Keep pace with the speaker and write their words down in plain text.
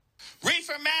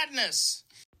Reefer Madness!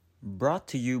 Brought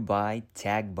to you by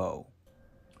Tagbo.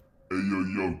 Hey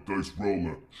yo, Dice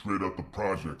Roller, straight out the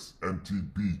projects,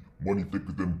 MTB, money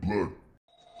thicker than blood.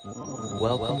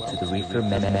 Welcome to the Reefer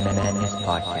Madness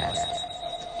podcast.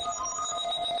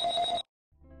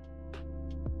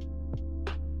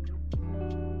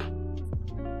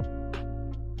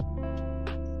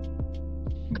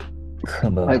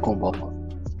 はい、こんばんは。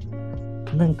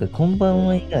なんか、こんばん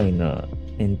は以外の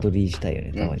エントリーしたいよ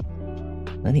ね、たまに。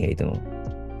何がいいと思う？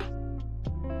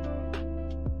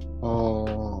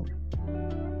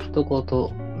一言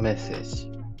メッセー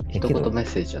ジ。一けど言メッ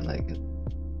セージじゃないけど。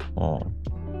ああ、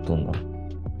どんな？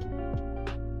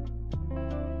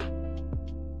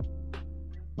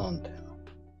なんだよな。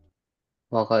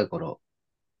若い頃、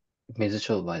水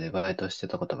商売でバイトして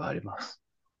たことがあります。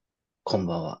こん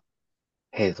ばんは。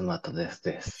ヘイズマットです。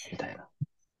みたいな。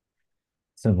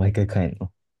それ毎回帰ん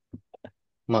の？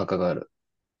マーカーがある。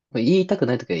言いたく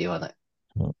ないときは言わない。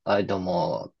うんはい、どう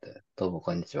もって、どうも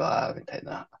こんにちは、みたい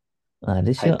な。あ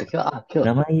れしよ入るときは、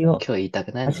名前を、今日言いた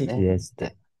くないアシシのね。ですって。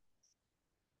みた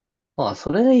いな。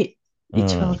それが一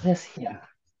番わうん。かりやすいや。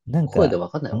なんか、声でわ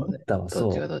かんないもんね。思ったわ、どっちがそ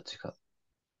う。どっちか。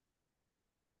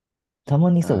た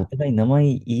まにさ、おうん。互い名前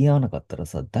言い合わなかったら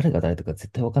さ、誰が誰とか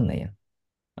絶対わかんないやん。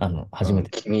初うん、め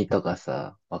て。君とか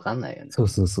さ、わかんないよね。そう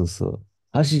そうそうそう。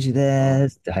アシシうん。でー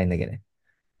すって入んなきゃね。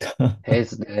ヘイ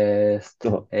ズでーす。そ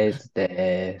う。ヘイズ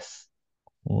でーす。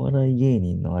お笑い芸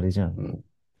人のあれじゃん。うん。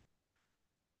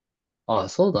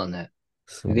そうだね。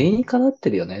そう。理にかなって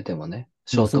るよね、でもね。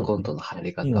シまあそうね。ョートコントの入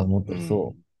り方。今思ったらそ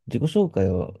うん。う。自己紹介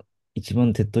を一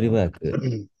番手っ取り早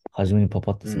く、初めにパ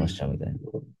パッと済ましうん。ちゃうみたいな。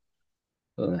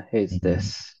そうね、ヘイズでうん。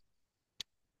す。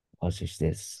アシシ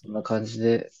です。そんな感じ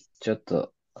で、ちょっ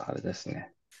と、あれです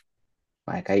ね。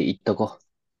毎回言っとこ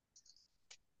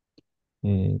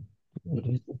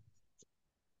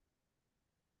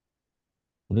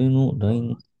俺の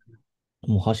LINE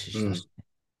もハシう。うん。シ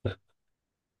だし。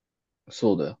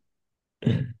そうだよ。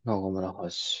中村橋。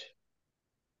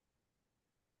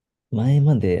前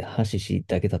までハシシ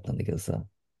だけだったんだけどさ、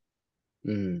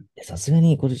うん。さすが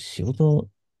にこれ仕事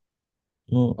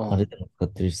のうん。あれでも使っ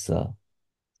てるしさ、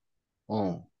う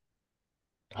ん。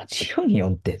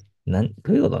844ってどう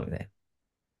いうことみたい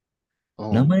な。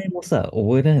名うん。前もさ、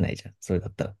覚えられないじゃん。それだ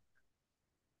ったら。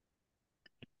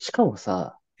しかも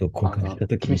さ、交換した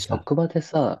ときに君さ、職場で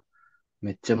さ、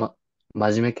めっちゃ真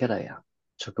面目キャラやん。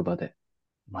職場で。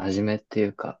真面目ってい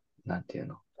うか、なんていう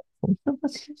の。そんな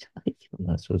話じゃないけど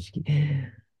な、正直。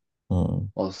う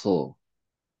ん。そ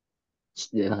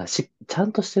う。なんかちゃ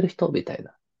んとしてる人みたい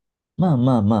な。まあ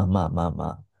まあまあまあまあま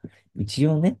あ。一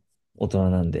応ね、大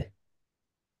人なんで。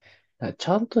なんかち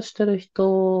ゃんとしてる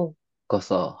人が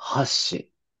さ、ハッ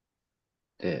シ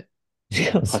で、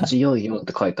しかもさ、844っ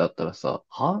て書いてあったらさ、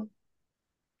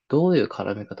どういう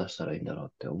絡み方したらいいんだろ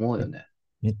うって思うよね。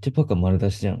めっちゃバカ丸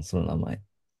出しじゃん、その名前。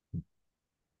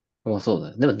もうそうだ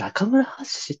ね。でも中村ハッ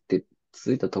シって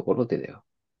ついたところでだよ。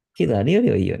けどあれより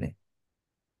はいいよね。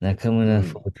中村うん。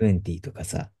420とか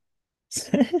さ。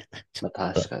それちょま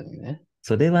あ確っと、かにね。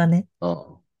それはね、うん。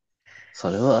そ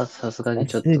れはさすがに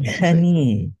ちょっさすがときつい。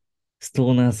にスト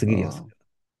ーナーすぎるよ、それ。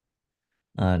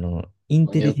うイン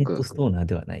テん。リジェントよく、ストーナー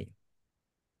ではないよ。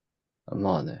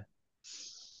まあね。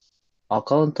ア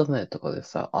カウント名とかで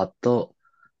さ、な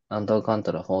んとかかん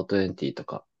たら420と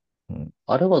か。うん。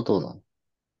あれはどうなの？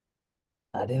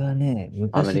あれはね、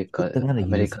アメリカ、昔作ったならア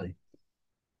メリカ、許さない。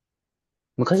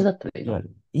昔だったらいいの？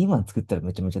今作ったら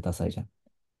めちゃめちゃダサいじゃん。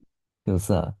けど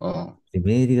さ、うん、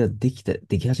メールができ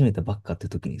始めたばっかって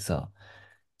時にさ、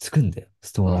つくんだよ、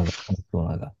ストーうん、ナーが、ストー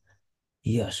ナーが。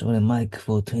いや、それマイク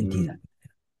420だ。うん、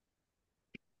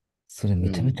それうん、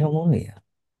めちゃめちゃおもろいやん。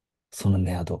その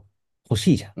メアド。欲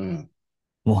しいじゃん。うん、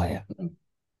もはや。うん、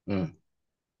うん、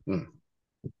うん、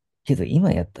けど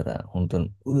今やったら、本当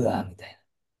に、うわーみたいな。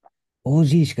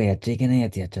OG しかやっちゃいけないや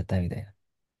つやっちゃったみたい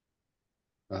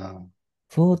な。うん。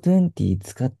420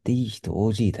使っていい人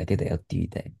OG だけだよって言い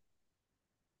たい。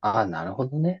なるほ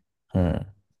どね。うん。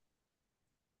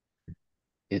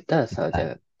言ったらさ、じあ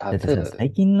ゃあ、タだってさ、トゥー、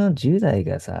最近の10代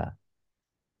がさ、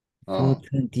うん、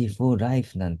424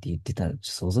 life なんて言ってたの、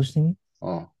想像してみ。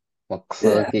うん。まあ、クう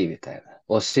わソだけいいみたいな。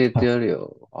教えてやる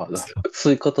よ。そう。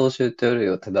そういうこと教えてやる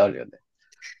よってなるよね。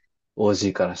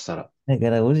OG からしたら。だか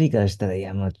ら OG からしたら、い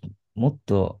や、まあ、もっ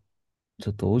と、ち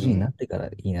ょっと う OG になっん、てから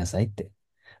言いなさいって。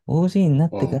OG になっ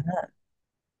うん、てから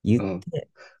言っうん、て、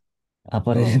ア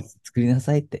パレルうん。作りな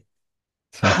さいって。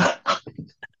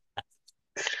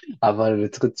暴れ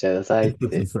る作っちゃいなさいって。そ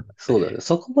うそうそう。そうだね。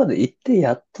そこまで行って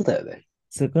やっとだよね。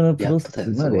そこのプロセやっとだよ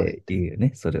ね、そスまでこまで行って。言うよ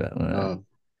ね、それは。うん。うん。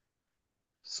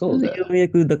そそれでうだよ。ようや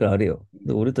く、だからあれよ。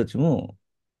で、俺たちも、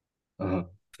う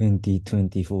ん。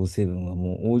2024-7は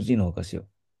もう OG のお菓子よ。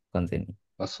完全に。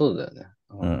まあ、そうだよね。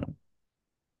うん。うん。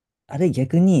あれ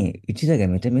逆に、うちらが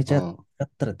めちゃめちゃうん。だっ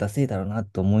たらダセえだろうな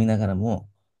と思いながらも、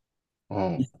う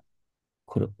ん。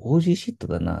これ OG シット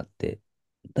だなって。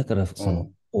だからその う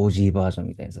ん。OG バージョン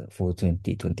みたいなさ、420、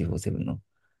24-7の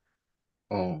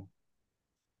うん。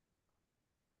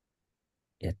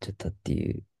やっちゃったって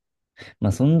いう。ま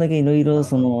あそんだけいろいろ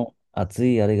そなるほど。の熱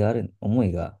いあれがある、思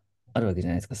いがあるわけじ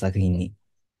ゃないですか、作品に。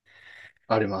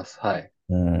あります。はい。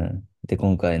うん。で、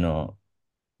今回の、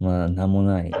まあ名も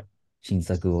ない新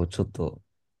作をちょっと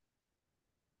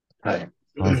はい。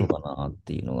話そうかなっ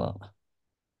ていうのが、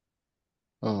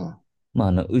うん。ま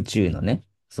あ宇宙のね、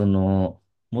その、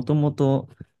もともと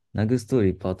ナグストー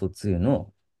リーパート2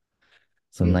の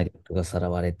そうん。のナゲットがさら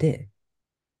われて、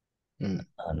うん。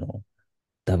あの、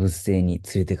ダブス星に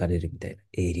連れてかれるみたいな、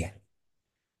エイリアンに。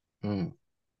うん。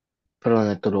プラ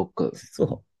ネットロック。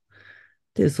そ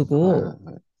う。で、そはいこをはい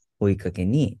はい。追いかけ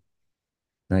に、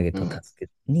ナゲットをうん。助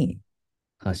けに、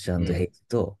ハッシュヘうん。イズ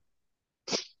と、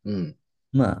うん。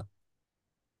まあ、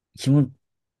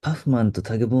パフマンと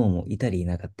タグボーンもいたりい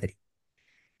なかったり、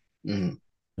うん。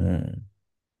うん。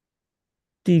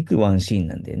っていくワンシーン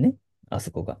なんだよね。あ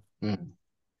そこが。うん。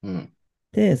うん。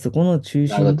で、そこの中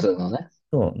ナグ心ツのね。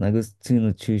と、ナグス2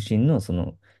の中心の、そ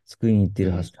の、救いに行って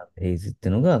るハッうん。シュヘイズって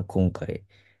のが、今回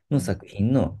のうん。作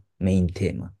品のメイン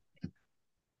テーマ。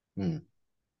うん。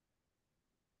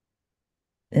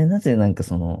なぜなんか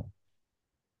その、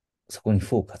そこに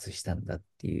フォーカスしたんだっ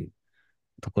ていう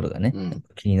ところがね、うん。やっ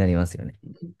ぱ気になりますよね。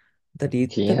だって言っ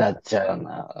気にたら、なっちゃう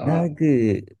な。ナ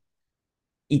グ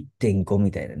1.5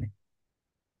みたいなね、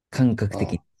感覚うん。うん。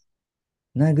的に。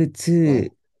ナグ2、う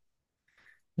ん。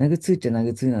ナグ2っちゃナ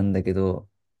グ2なんだけど、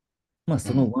まあ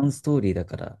そのうん。ワンストーリーだ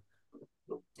から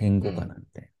点5かうん。なみ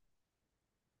たいな。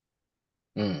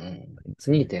うん。あります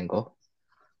よね。2.5?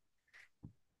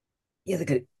 いや、だ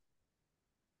から、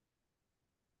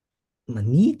まあ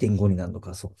2.5になるの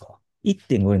か、そうか。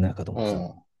1.5になるかと思ってた。う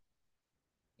ん。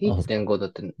あ、そう。1.5だ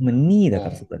って、まあ2だうん。か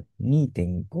らそうだね。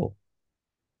2.5。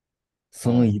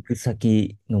そのうん。行く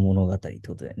先の物語って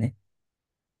ことだよね。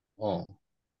うん。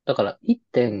だから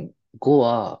1.5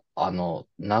は、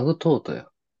ナグトート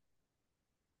や。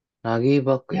ナギー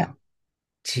バッいや、クやん。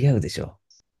違うでしょ。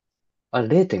あれ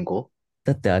 0.5?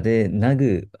 だってあれ、ナ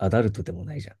グアダルトでも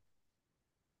ないじゃん。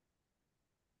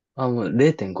あ、もう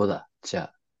0.5だ。じゃ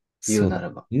あ、言うそうだ。なら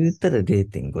ば。言ったら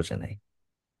0.5じゃない。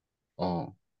う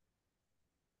ん。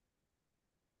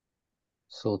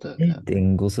そうだよね。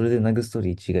0.5、それでナグストーリ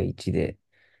ー1が1で、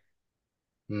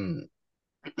うん。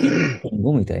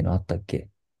1.5みたいのあったっけ？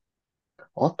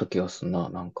あった気がすんな、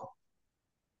なんか。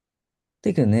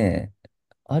てかね、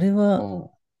あれは、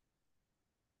う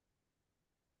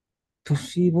プッ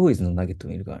シーボーイズのナゲット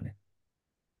もいるからね。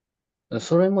ん。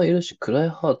それもいるし、クライ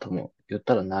ハートも言っ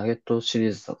たらナゲットシリ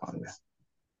ーズだからね。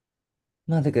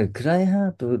まあだから、クライハ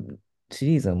ートシ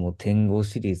リーズはもう点5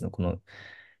シリーズのこの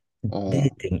うん。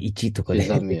0.1とか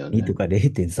刻みよ0.2とね。か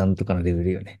0.3とかのレベ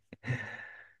ルよね。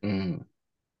うん。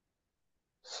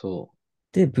そ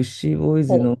で、プッシーボーイ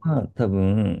う。ズのは多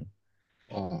分、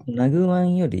うん。ナグワ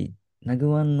ンより、ナグ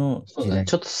ワンのそうだね。時代、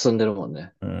ちょっと進んでるもん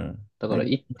ね。うん、だからナ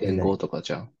グワンの時1.5代、とか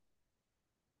じゃん。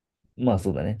まあ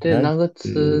そうだね。で、ナグ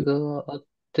2があっ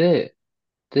て、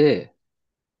で、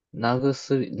ナグ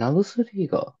3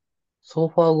が、ソ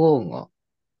ファーゴーンが、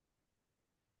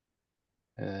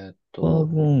えーっバーと、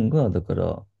ボンが、だか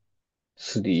ら、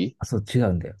3? あ、そう、違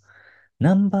うんだよ。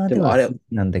ナンバーではでもあれ、3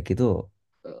なんだけど、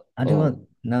あれはうん。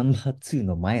ナンバー2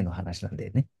の前の話なんだ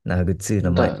よね。ナグ2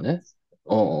の前の。だよね。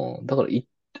うん。だから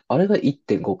あれが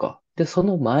1.5か。で、そ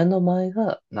の前の前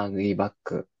がナギーバッ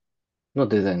クの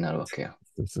デザインになるわけやん。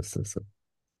そうそうそうそう。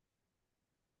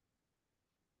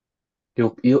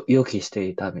予期して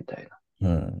いたみたいな。う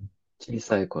ん。小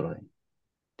さい頃に。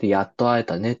で、やっと会え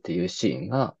たねっていうシーン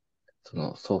が、そ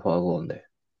のソファーゴーンで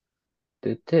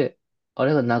出て、あ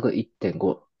れがナグ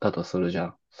1.5だとするじゃ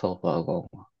ん。ソファーゴ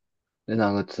ーンは。で、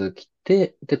ナグ2来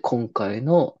て、で、今回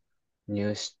のニ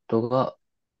ューシットが、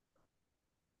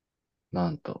な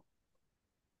んと、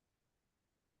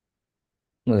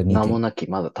まだ2点。名もなき、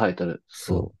まだタイトル、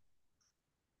そう、そ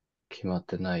決まっ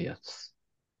てないやつ。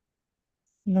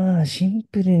う。まあ、シン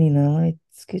プルに名前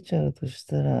つけちゃうとし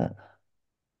たら、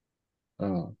う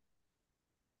ん。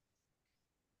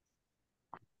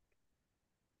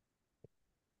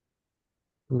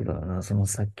そうだな、その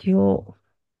先を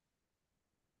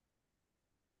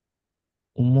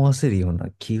思わせるような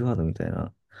キーワードみたい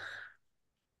な、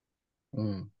う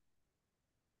ん。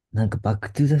なんかバッ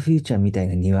クトゥザフューチャーみたい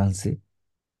なニュアンス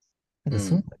なんか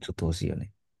そういううん。のがちょっと欲しいよ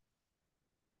ね。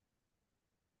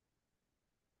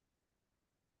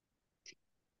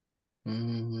うー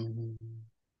ん。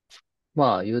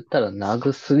まあ、言ったらナ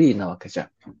グ3なわけじゃ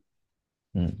ん。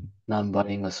うん。ナンバ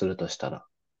リングするとしたら。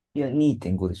いや、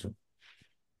2.5でしょ。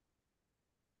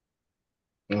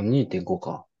うん、2.5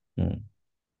か。うん。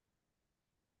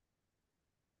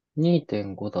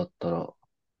2.5だったら、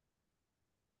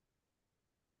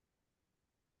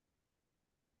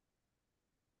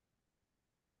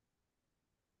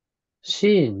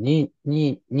C2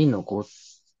 の5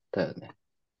だよね。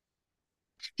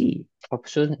C、カプ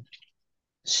ション、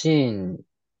シーン、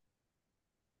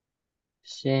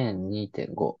シーン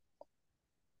2.5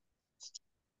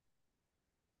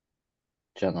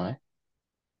じゃない？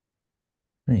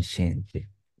何シェーンって。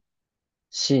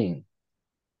シーン、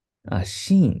あ、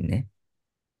シーンね。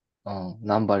うん、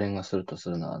ナンバリングするとす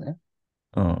るならね。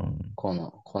うん。こ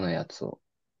のやつを。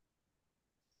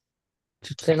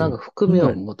ちょっとで、なんか待って、含み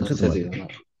を今、持たちょっと待って。せるよう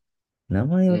な。名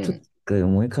前をちょっとうん。一回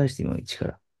思い返してみよう、一か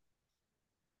ら。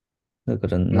だか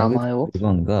ら、ナグ名前を。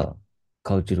1が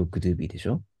カウチロックドゥービーでし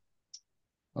ょ？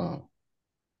うん。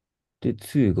で、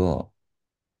2が、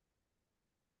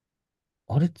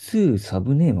あれ2サ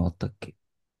ブネームあったっけ？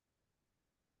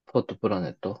ポットプラネ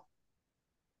ット。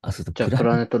あ、そうだ、じゃあ、プ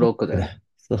ラネップラネットトロロックだよ。ッ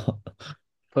クだ。そう。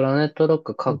プラネットロッ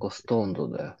ク過去ストーンド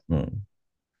だよ。うん。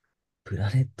プラ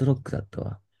ネットロックだった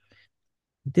わ。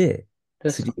で、で、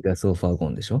3がソーファーゴ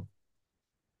ンでしょ？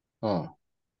 うん。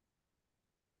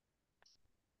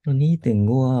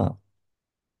2.5 は、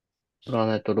プラ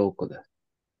ネットロックで、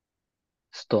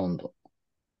ストーンド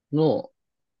の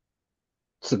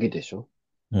次でしょ？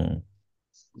うん。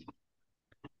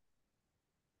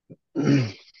う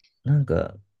ん。なん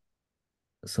か、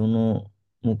その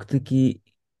目的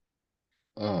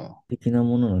うん。的な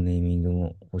もののネーミング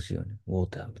も欲しいよね。ウォー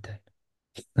ターみたい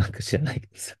な。なんか知らないけ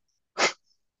どさ。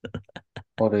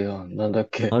あれやん、なんだっ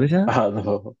け。あれじゃん？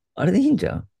あれでいいんじ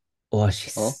ゃん？オア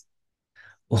シあス。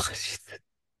オアシス。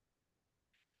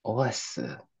オアシ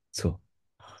ス。そう。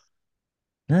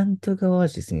なんとかオア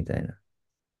シスみたいな。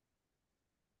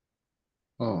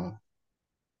うん。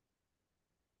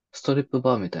ストリップ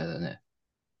バーみたいだね。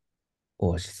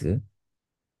オアシス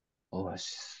オア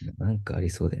シス。なんかあ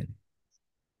りそうだよね。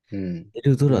うん。エ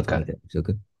ルドなんか、ラドみたいな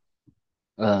曲。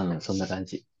うん、そんな感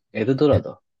じ。エルドラえ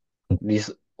ド。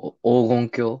黄金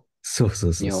鏡。そうそ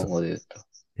うそう日そう。本語で言うと。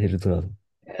エルドラド。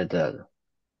エルドラド。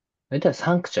言ったら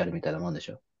サンクチュアリみたいなもんでし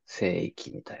ょ？聖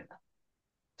域みたいな。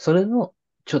それの、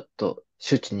ちょっと、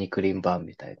周知肉林版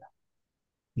みたいな。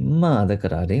まあ、だか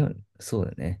らあれよね。そう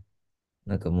だね。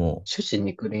なんかも周知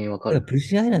肉林わかう、だかる？らプッ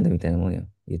シュアイランドみたいなもんよ。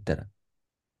言ったら。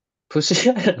プシ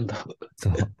ーアイランド。そ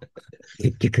う。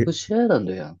結局。プシーアイラン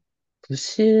ドやん。プ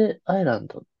シーアイラン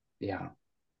ドやん。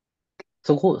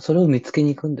それを見つけ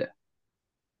に行くんだよ。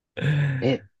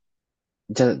え、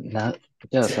じゃあ、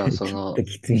じゃあさ、ちょっと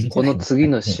きついんじゃこのないの？タイ次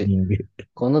の詩、ミング。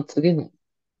この次の、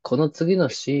この次の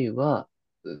詩は、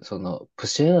プ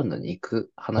シェランドに行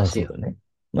くあ、話よ。そうだね。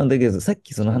まあ、だけど、さっ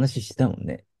きそのそう。話したもん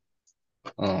ね。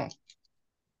うん。だか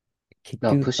結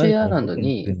局、らプシェアイラン彼らはどドに、こ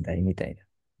に行くんだいみたい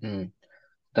な。うん。だ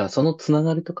からそのつな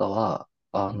がりとかは、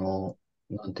な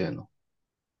んていうの。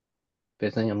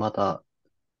別にまた、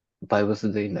バイブ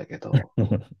スでいいんだけど、だか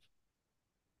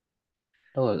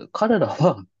ら彼ら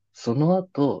は、その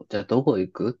後、じゃあどこ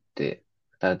行くって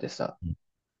二人でさ、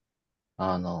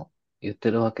あの、言って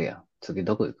るわけやん。次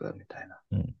どこ行くみたいな。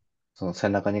うん。その背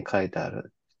中に書いてあ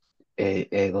る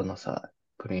英語のさ、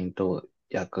プリントを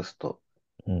訳すと、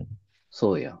うん。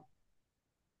そうやん。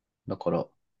だから、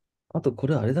あと、こ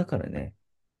れあれだからね。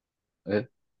え、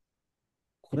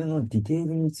これのディテー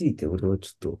ルについて俺はち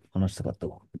ょっと話したかった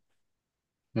わ。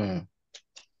うん、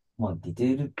まあ、ディテ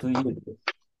ールというより、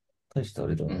大したあ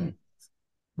れではない。うん、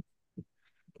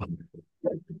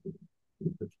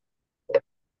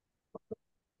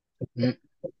うん。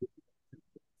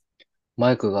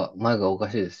マイクがおか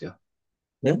しいですよ。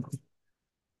え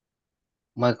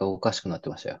マイクがおかしくなって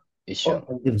ましたよ。一あ、瞬。大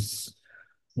丈夫です。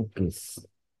OK です。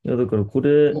いや、だからこ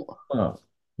れ、もまあ、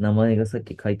名前がさっ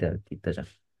き書いてあるって言ったじゃん。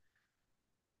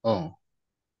うん、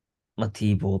まあ、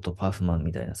T ボーとパフマン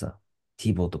みたいなさ。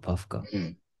T ボーとパフか。う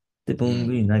ん、で、ボうん、ン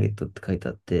グリーナゲットって書いて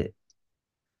あって、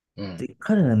うん、で、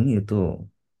彼ら見ると、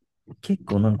結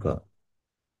構なんか、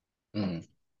うん。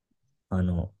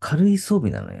軽い装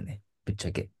備なのよね。ぶっち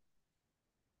ゃけ。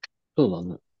そう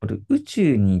だね。俺、宇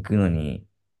宙に行くのに、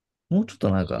もうちょっ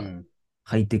となんか、うん、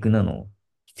ハイテクなの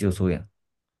必要そうやん。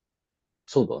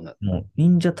そうだね。もう、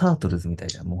忍者タートルズみたい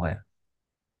じゃん、もはや。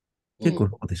結構う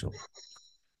ん、ローでしょ。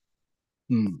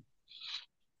うん、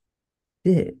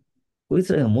で、こい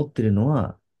つらが持ってるの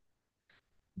は、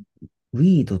ウ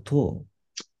ィードと、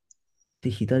で、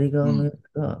左側のやうん、つ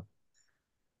が、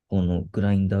このグ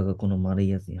ラインダーがこの丸い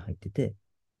やつに入ってて、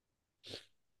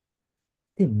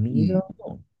で、うん、右側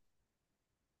の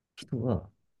人は、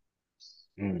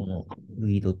うん、このウ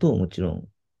ィードともちろん、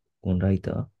このライ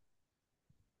ター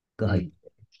が入って、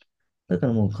うん、だか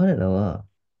らもう彼らは、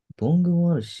ボング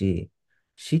もあるし、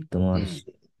シットもあうん、るし、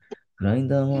グライン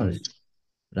ダーうん、もあるし、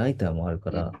ライターもあるか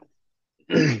うん、ら、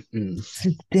うん、い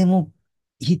つでも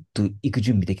ヒット行く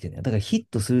準備できてるんだよ。だからヒッ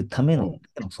トするためのうん。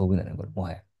装備なのよ、これ、も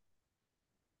はや。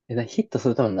ヒットす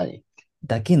るために何？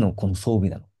だけのこの装備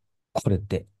なの。これっ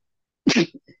て。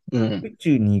うん。宇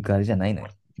宙に行くあれじゃないのよ。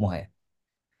もはや。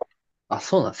あ、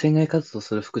そうなん。船外活動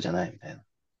する服じゃないみたいな。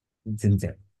全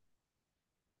然。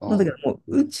もうだかうん、らも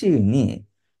う宇宙に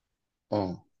う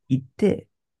ん、行って、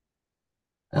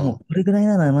あ、もううん、これぐらい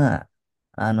ならまあ、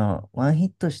ワンヒ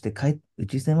ットして宇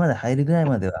宙船まで入るぐらい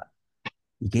までは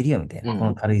いけるよみたいな。うん、こ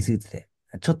の軽いスーツで。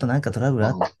ちょっとなんかトラブル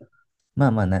あって、うん、ま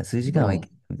あまあ数時間はいけ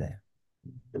うん、るみたいな。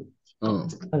うん、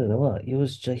彼らは、よ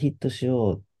し、じゃあヒットし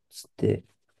ようっつって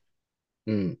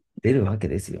うん、出るわけ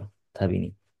ですよ。旅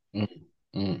に。うん、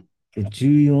うん、で、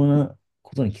重要な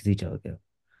ことに気づいちゃうわけよ。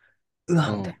う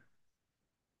わ、みたいな。うん、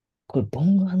これ、ボ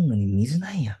ンゴあんのに水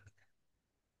ないやん。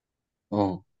う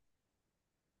ん、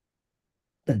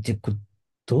じゃあ、これ、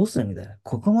どうするみたいな。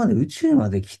ここまで宇宙ま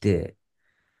で来て、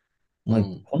お前、う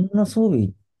ん、こんな装備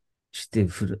して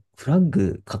フラッ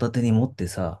グ片手に持って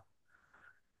さ、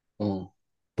うん、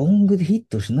ボングでヒッ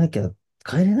トしなきゃ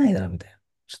帰れないだろ、みたいな。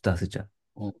ちょっと焦っちゃう。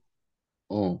うん、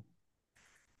うん、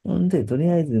ほんで、とり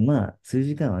あえず、まあ、数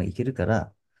時間はいけるか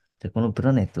ら、じゃあこのプ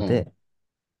ラネットで、うん、ちょっ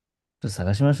と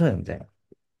探しましょうよ、みたいな。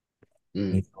う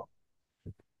ん、水を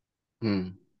う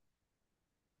ん。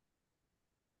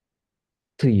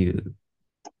という、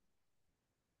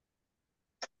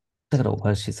だからオ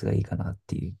アシスがいいかなっ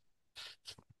ていう。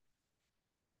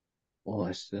オ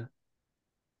アシス。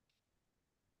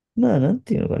まあ、なん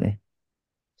ていうのかね。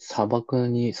砂漠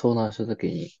に遭難した時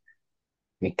に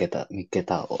見っけた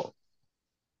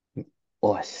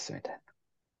オアシスみたい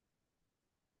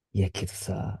いや、けど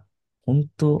さ、本な。う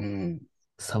当ん、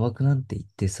砂漠なんて言っ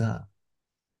てさ、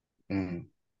うん、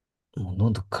もう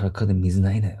喉カラカラで水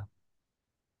ないのよ。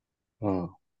うん。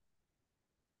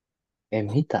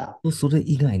見た？それ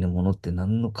以外のものって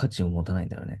何の価値を持たないん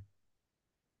だよね。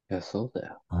いや、そうだ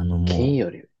よ。金もう、よ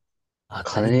り、当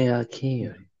たり金や金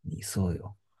より、に、そう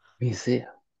よ。水や。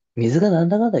水がなん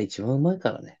だかんだ一番うまい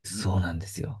からね。そうなんで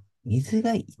すよ。水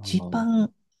がうん、一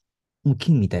番、もう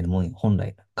金みたいなもんよ。本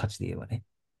来の価値で言えばね。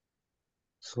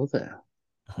そうだよ。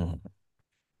うん。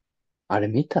あれ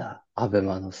見た？アベ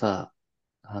マのさ、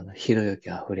ひろゆき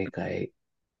アフリカへ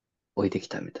置いてき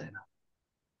たみたいな。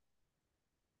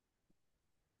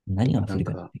何がアフリ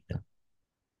カに行っなんか、てきた？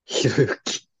ひろゆ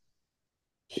き、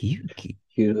ひゆき？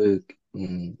ひろゆき、う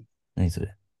ん。何そ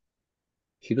れ？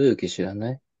ひろゆき知ら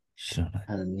ない？知らない。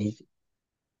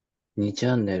2チ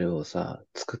ャンネルをさ、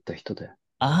作った人だよ。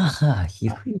ああ、ひ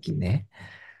ろゆきね。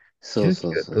ひそうそ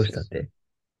うろゆきがどうそうそう。したって？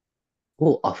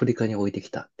をアフリカに置いてき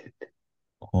たって言って。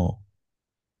おう。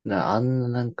あんな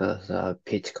なんかさ、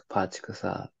ピチクパチク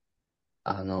さ、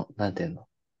なんていうの、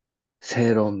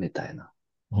正論みたいな。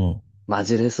うん。マ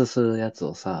ジレスするやつ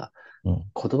をさ、う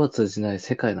ん。言葉通じない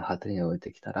世界の果てに置い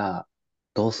てきたら、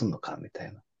どうすんのかみた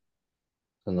いな。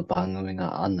その番組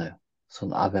があんのよ。そ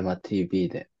のアベマ TV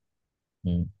で。う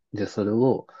ん。で、それ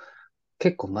を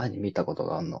結構前に見たこと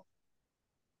があんの。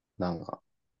なんか、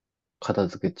片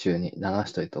付け中に流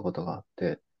しといたことがあっ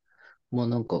て、もう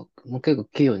なんか、もう結構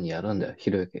器用にやるんだよ。ひ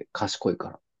ろゆき。賢いか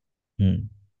ら。うん。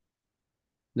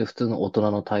で、普通の大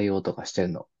人の対応とかして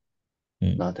んの。う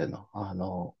ん。なんていう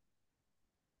の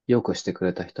よくしてく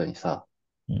れた人にさ、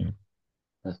うん。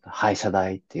廃車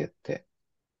代って言って、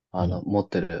うん。持っ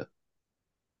てる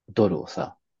ドルを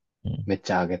さ、うん。めっ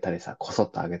ちゃ上げたりさ、こそ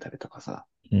っと上げたりとかさ、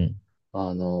うん。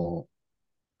も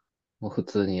う普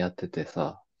通にやってて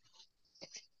さ、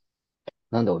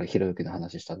なんで俺ひろゆきの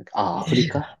話したんだっけ？あ、アフリ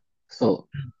カ。そ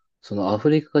う。そのアフ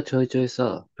リカがちょいちょい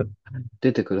さ、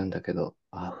出てくるんだけど、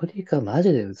アフリカマ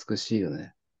ジで美しいよ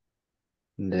ね。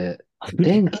で、アフリカ、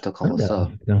電気とかなんでアフも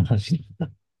さ、リカの話にな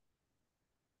っ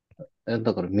た？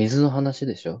だから水の話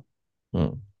でしょ？う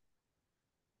ん。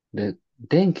で、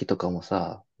電気とかも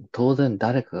さ、当然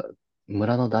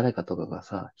村の誰かとかが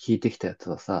さ、引いてきたやつ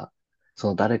はさ、そ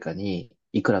の誰かに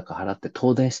いくらか払って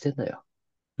東電してんだよ。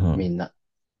うん。みんな。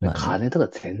で、まあね。金とか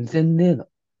全然ねえの。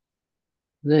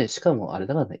で、しかもあれ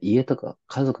だからね、家とか、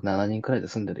家族7人くらいで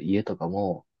住んでる家とか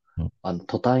も、うん。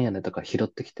トタン屋根とか拾っ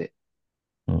てきて、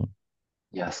うん。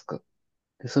安く。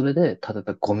で、それで、建て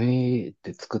たゴミ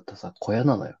で作ったさ、小屋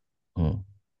なのよ。う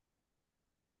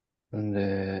ん。ん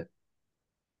で、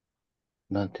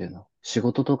なんていうの、仕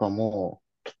事とかも、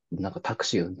なんかタク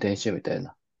シー運転手みたい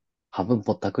な、半分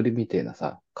ぼったくりみたいな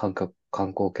さ、観光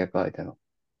客相手の。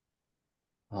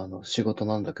仕事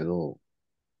なんだけど、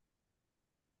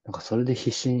なんかそれで必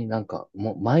死になんか、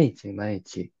もう毎日毎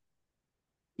日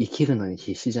生きるのに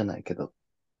必死じゃないけど、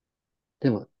で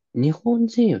も日本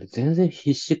人より全然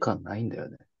必死感ないんだよ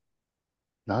ね。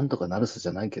なんとかなるさじ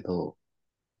ゃないけど、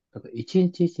なんか一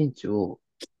日一日を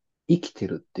生きて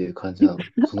るっていう感じなの、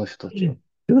その人たちは。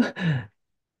ど、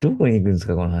どこに行くんです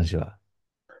か、この話は。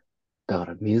だか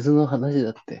ら水の話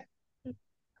だって。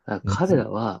だから彼水。ら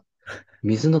は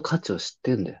水の価値を知っ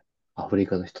てんだよ。アフリ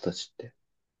カの人たちって。だか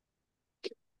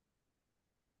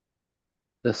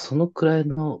らそのくらい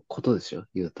のことでしょ、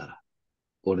言うたら。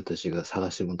俺たちが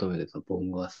探し求めてたボ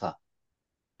ンゴはさ、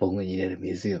ボンゴに入れる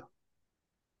水よ。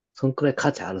そんくらい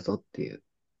価値あるぞっていう。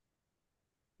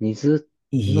水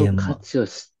のいや、価値を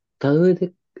知った上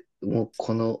で、もう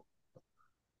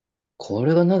こ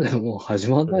れがなぜもう始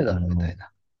まんないだろうみたい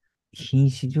な。瀕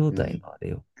死状態うん。のあれ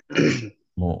よ。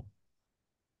も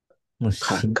もう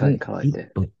カラッカラに死ぬ乾い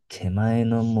て。一歩手前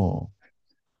のも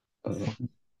う、うん。本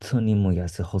当にもう痩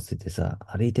せ細ってさ、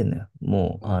歩いてんのよ。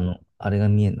もう、うん。あれが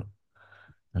見えんの。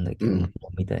なんだっけ、もううん。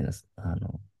みたいな、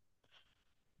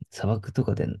砂漠と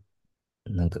かで、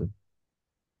なんか、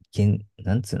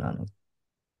なんつうの、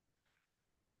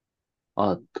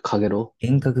あ、かげろ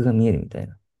幻覚が見えるみたい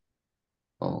な。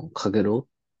う。うん。かげろ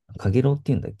かげろうっ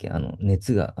ていうんだっけ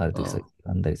熱があるときさ、う。うん。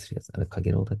あんだりするやつ。あれ、か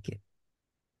げろうだっけ？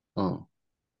うん。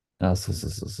あ、そうそう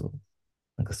そうそう。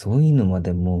なんかそういうのま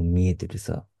でもう見えてる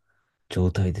さ、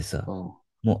状態でさ、うん。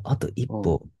もうあと一う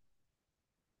ん。歩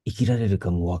生きられるか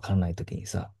もわからないときに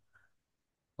さ、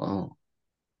うん。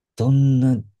どん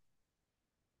な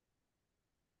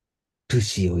物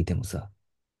資置いてもさ、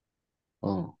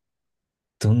うん。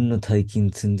どんな大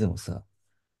金積んでもさ、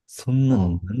そんなの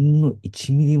うん。何の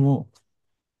1ミリも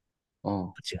う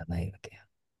ん。価値がないわけや。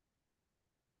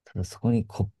ただそこに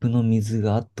コップの水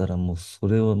があったらもうそ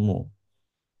れはもう、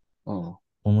うん。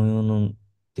この世の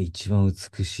で一番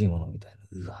美しいものみたいな。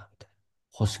うわ、みたいな。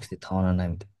欲しくてたまらない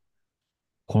みたいな。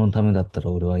このためだった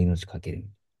ら俺は命かけるみた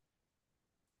い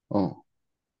うん。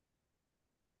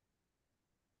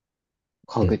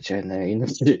かな。けちゃいない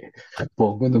命。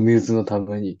僕の水のた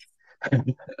めに。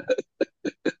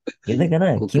いや、だか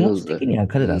らこ気持ちけようぜ。的には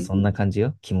彼うん。らはそんな感じ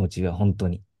よ。気持ちは本当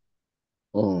に。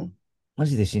うん。マ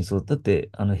ジで真相。だって、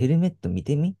ヘルメット見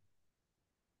てみ。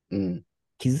うん。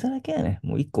傷だらけやね。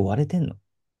もう一個割れてんの。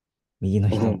右の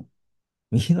人の。うん。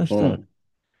右の人のうん。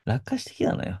落下してき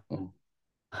たのよ。うん。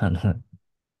あの、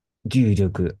重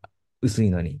力薄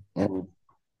いのに。うん。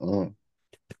うん。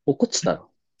落っこちた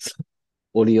の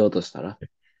降りようとしたら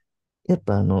やっ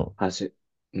ぱ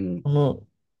うん。この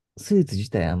スーツ自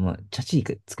体はまあ、チャチい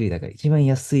作りだから一番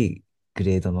安いグ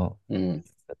レードのうん。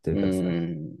やってるうからさ、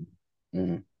ん。う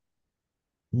ん。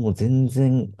もう全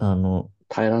然、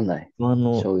耐えらんない。あ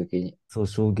の、衝撃に。そう、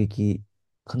衝撃、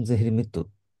完全ヘルメット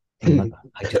の中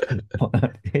入っちゃったの。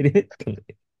ヘルメットの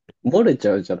漏れち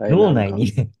ゃうじゃない脳なんか。内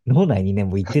にね、脳内にね、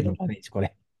もう行ってるのダメージ、こ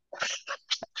れ。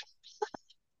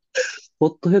ポ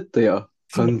ットヘッドや。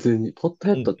そう。完全に。ポット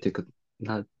ヘうん。ッドっていうか、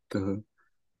うん。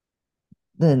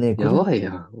だからね、こやれ、ばい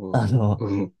やん。もあの、う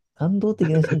うん。感動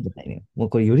的なシーンじゃないね。もう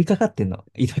これ寄りかかってんの。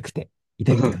痛くて。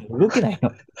痛くて、動けない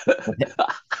の。これ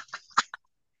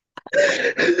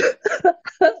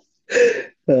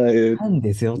ああいう ハン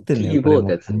デ背負ってんのよ、これ T ボーっ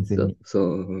てもうやつでしょ完全に。そ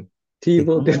う。うん T で、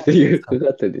ボーってやつでかか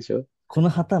ってるでしょこの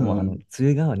旗も、うん。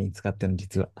杖代わりに使ってるの、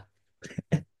実は。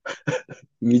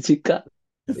短っ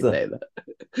みそう。たいな。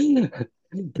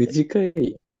短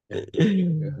い。う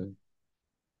ん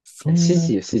そんな、指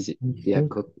示よ、指示。いや、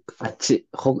人、あっち、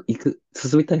行く、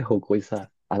進みたい方向に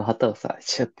さ、あの旗をさ、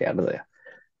シュッてやるのよ。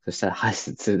そしたら、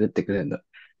走って連れてってくれるの。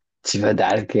自分で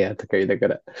歩けや、とか言いなが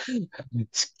ら、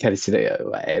しっかりしろよ、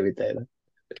お前、みたいな。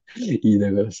言い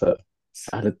ながらさ、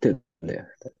歩ってんだよ。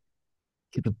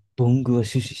けど、ボングは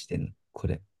終始してんの、こ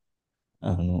れ。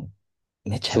あの、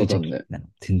めちゃめちゃそうだね。綺麗なの。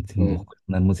全然もう、うん。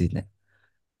何もついてない。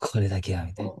これだけは、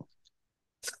みたいな。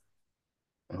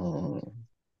うん。うん。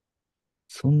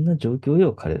そんな状況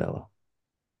よ、彼らは。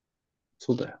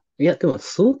そうだよ。いや、でも、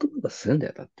相当とかするんだ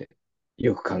よ、だって。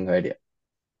よく考えりゃ。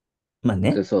まあ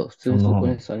ね、で、そう、普通そにそこの、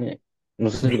にさ、ね、乗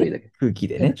せればいいね、だけ。空気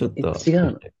でね、いや、ちょっと、違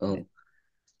うの。うん。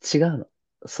違うの。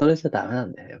それじゃダメな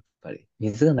んだよ、やっぱり。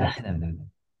水がないと。ダメダメダメ。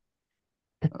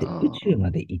だっうて宇宙ん。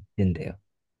まで行ってんだよ。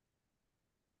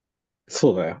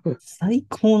そうだよ。最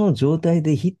高の状態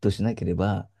でヒットしなけれ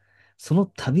ば、その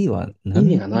旅は意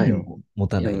味何のがないよ。意味も持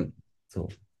たない。うん。そう。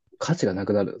価値がな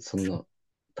くなる、そんそう。な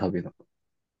旅の。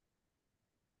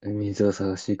水を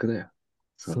探していくだよ。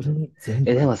そんな。それに全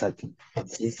で部、もさ、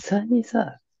実際に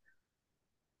さ、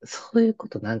そういうこ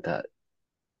となんか、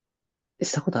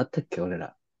したことあったっけ、俺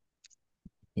ら。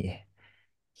いえ、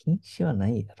禁止はな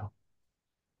いだろ。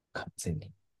完全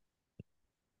に。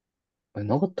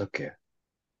なかったっけ？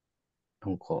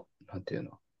なんか、なんていう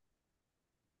の。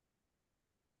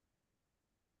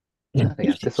ないなんか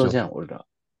やってでしょ。そうじゃん、俺ら。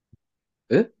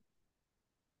え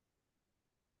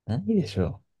ないでし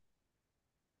ょ。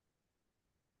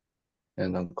な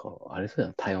んか、あれそう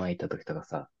やん、台湾行った時とか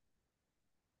さ、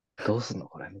どうすんの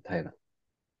これみたいな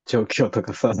状況と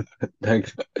かさ、なんか、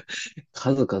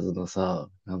数々のさ、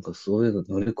なんかそういうの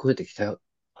乗り越えてきた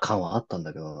感はあったん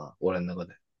だけどな、俺の中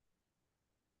で。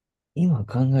今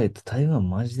考えると台湾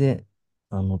マジで、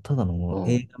ただのもううん、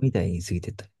映画みたいに過ぎ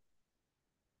てた。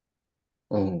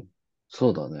うん。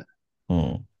そうだね。う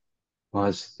ん。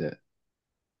マジで。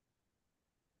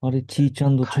あれ、チーチャ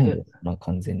ンドチョンだ台、よな、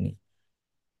完全に。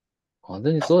完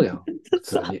全にそうやん。普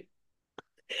通さ、に。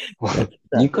だって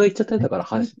さ、2回行っちゃってめたから、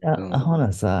ちゃめちゃうん、アホ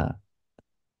なさ、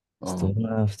ちょっとうん、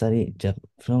女二人、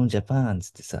from Japan つ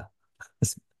ってさ、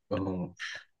うん。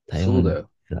台湾にそうだよ。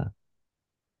さ、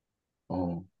う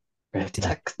ん。めで、いち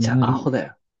ゃくちゃきなりアホだ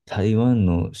よ。台湾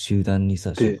の集団に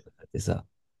さ、紹で、介されてさ、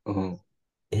うん。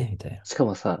みたいな。しか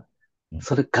もさ、うん、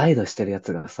それガイドしてるや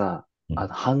つがさ、うん。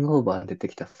ハングオーバーに出て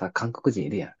きたさ、韓国人い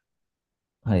るや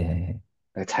ん。はいはいはい。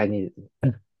なんかチャイニー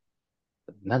ズ、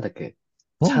なんだっけ？チ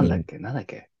ボンイン。ャンだっけ？なんだっ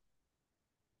け？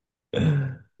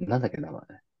なんだっけ名前。い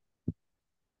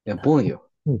や、ボンよ。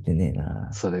覚えてねえ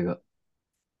な。それが。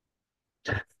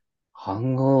ハ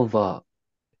ングオーバ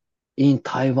ー、in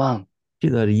台湾け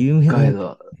どあれ有名なやつ。ガイ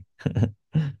ド。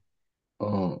う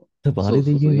ん。多分あれ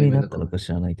でそうそうそう、有名に有名な子。なったのか知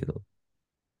らないけど、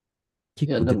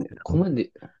結いや、でも、構出てた。コメディ、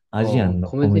アジアンの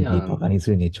コメデコメディバィアン、カにす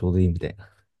るにはちょうどいいみたいな。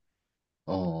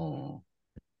うん。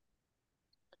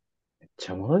めっち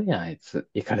ゃおもろいやん、あいつ。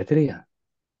イカれてるやん。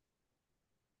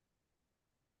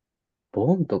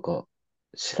ボンとか、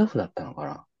シラフだったのか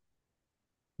な？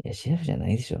いや、シラフじゃな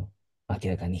いでしょ。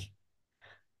明らかに。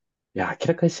いや、明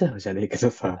らかにシラフじゃねえけど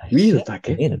さ、あれ、ウィーシラフドだ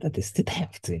け？じゃねえのだって捨てたよ、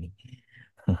普通に。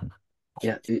い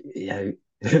や、いや、い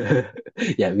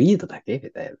や、ウィードだけ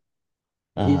みたい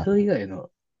な。ウィード以ああ、外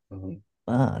の、うん。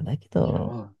まあ、だけいや、ど、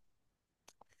ま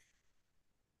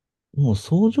もう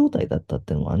そう状態だったっ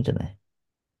てのもあるんじゃない？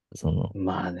その、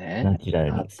まあね、ナチュラ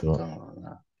ルに、あったと思う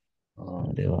な。うん。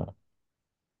あれは。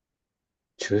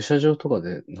駐車場とか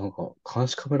で、なんか、監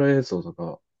視カメラ映像と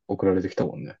か送られてきた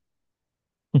もんね。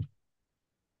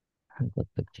よかっ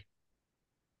たっけ？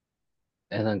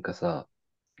なんかさ、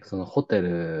そのホテ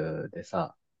ルで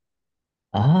さ、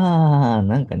ああ、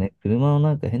なんうん、かね、車を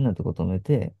なんか変なとこ止め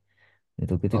て、で、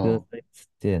どけてくだうん、さいっつっ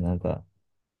て、なんか、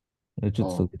ちょっ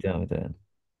とどうん。けてよみたいな。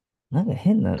なんか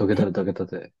変な、変、どけたらどけた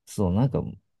で。そう、なんか、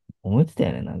思ってた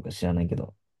よね、なんか知らないけ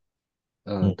ど。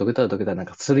うん、もう、どけたらどけたら、なん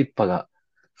かスリッパが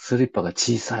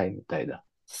小さいみたいだ。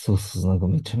そうそう、なんか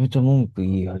めちゃめちゃ文句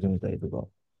言い始めたりとか。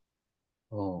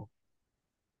うん。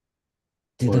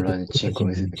で、だ俺けど、らにチンコ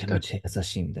俺たちには見せてきたり。めちゃめちゃ優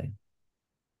しいみたい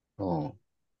うん。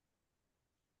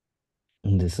な。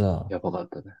んでさ、やばかっ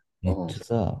たね。めっちうん。ゃ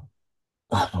さ、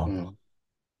あの、うん。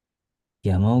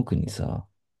山奥にさ、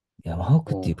山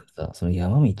奥っていううん。かさ、その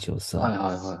山道をさ、はい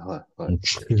はいはいはいはい。もう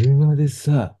車で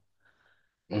さ、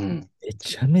うん。め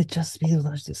ちゃめちゃスピード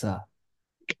出してさ、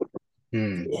う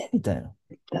ん。みたいな。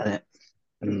だね。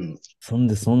うん。そん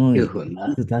で、その、9ビ分な。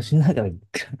ール出しながら、ウ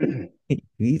ィ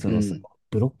ードのさ、うん。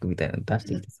ブロックみたいなの出し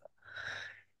てうん。きてさ、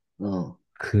うん。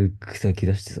砕き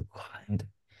出してさ、怖いみたい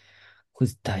な。こい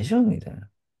つ大丈夫みたいな。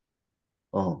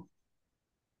うん。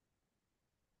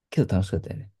けど楽しかっ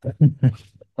たよね。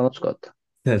楽しかった。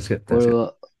楽しかった、楽しかった。俺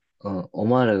は、うん、お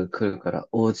前らが来るから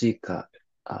OG か、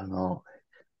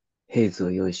ヘイズ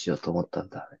を用意しようと思ったん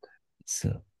だ、みたいそ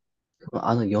う。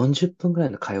な。40分ぐら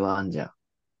いの会話あんじゃん。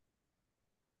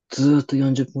ずーっと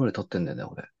40分ぐらい撮ってんだよね、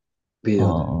俺。ビデオ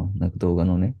で。ああ、なんか動画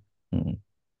のね。うん。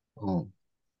うん。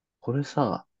これ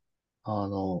さ、あ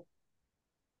の、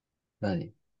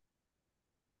何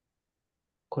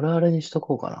これあれにしと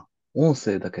こうかな。音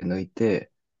声だけ抜い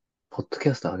て、ポッドキ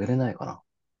ャスト上げれないかな。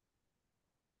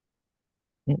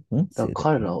音だ声だけ。か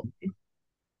ら彼らを、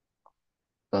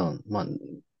うん、まあ、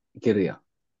いけるやん。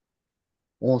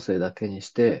音声だけに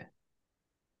して、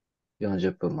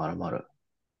40分丸々。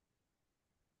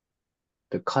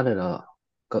で、彼ら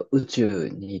が宇宙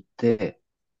に行って、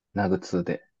ナグツ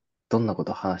で、どんなこ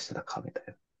とを話してたかみたい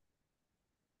な。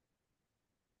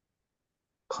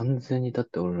完全にだっ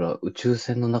て俺ら宇宙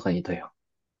船の中にいたやん。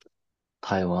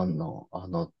台湾の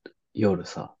夜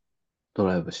さ、ド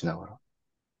ライブしながら。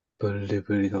ブリ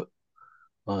ブリの、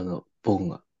ボン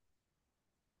が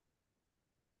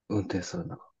運転する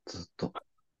中、ずっと。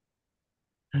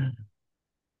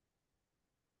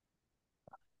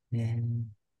ね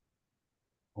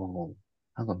うん。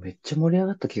なんかめっちゃ盛り上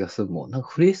がった気がするもん。なんか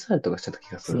フリースタイルとかしてた気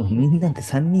がする。そう、みんなで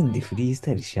3人でフリース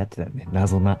タイルし合ってたんだよ。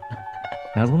謎な。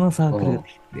謎なサークルがで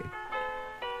きて。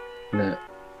ね。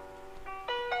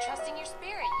Trusting your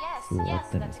spirit. Yes, そう、あっ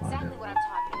yes, たね、that's それ。 exactly what I'm talking